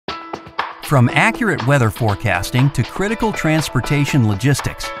From accurate weather forecasting to critical transportation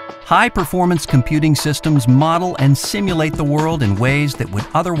logistics, high-performance computing systems model and simulate the world in ways that would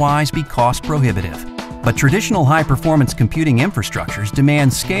otherwise be cost-prohibitive. But traditional high-performance computing infrastructures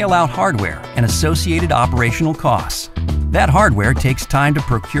demand scale-out hardware and associated operational costs. That hardware takes time to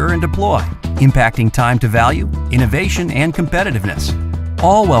procure and deploy, impacting time to value, innovation, and competitiveness,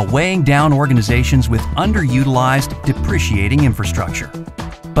 all while weighing down organizations with underutilized, depreciating infrastructure.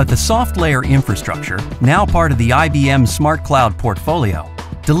 But the soft layer infrastructure, now part of the IBM Smart Cloud portfolio,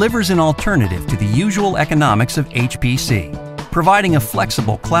 delivers an alternative to the usual economics of HPC, providing a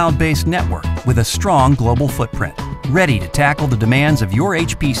flexible cloud-based network with a strong global footprint, ready to tackle the demands of your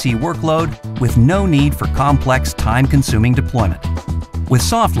HPC workload with no need for complex, time-consuming deployment. With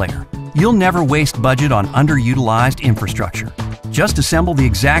SoftLayer, you'll never waste budget on underutilized infrastructure. Just assemble the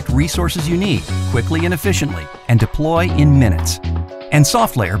exact resources you need quickly and efficiently and deploy in minutes. And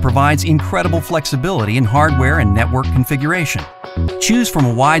SoftLayer provides incredible flexibility in hardware and network configuration. Choose from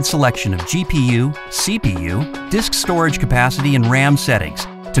a wide selection of GPU, CPU, disk storage capacity, and RAM settings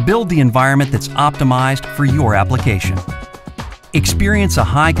to build the environment that's optimized for your application. Experience a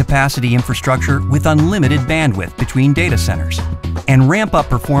high-capacity infrastructure with unlimited bandwidth between data centers, and ramp up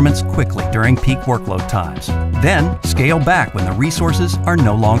performance quickly during peak workload times. Then scale back when the resources are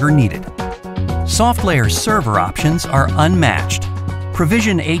no longer needed. SoftLayer server options are unmatched.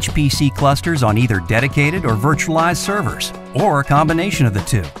 Provision HPC clusters on either dedicated or virtualized servers, or a combination of the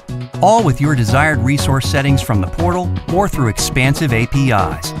two, all with your desired resource settings from the portal or through expansive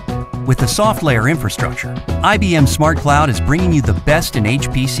APIs. With the SoftLayer infrastructure, IBM Smart Cloud is bringing you the best in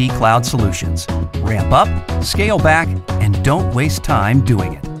HPC cloud solutions. Ramp up, scale back, and don't waste time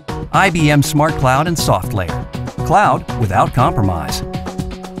doing it. IBM Smart Cloud and SoftLayer. Cloud without compromise.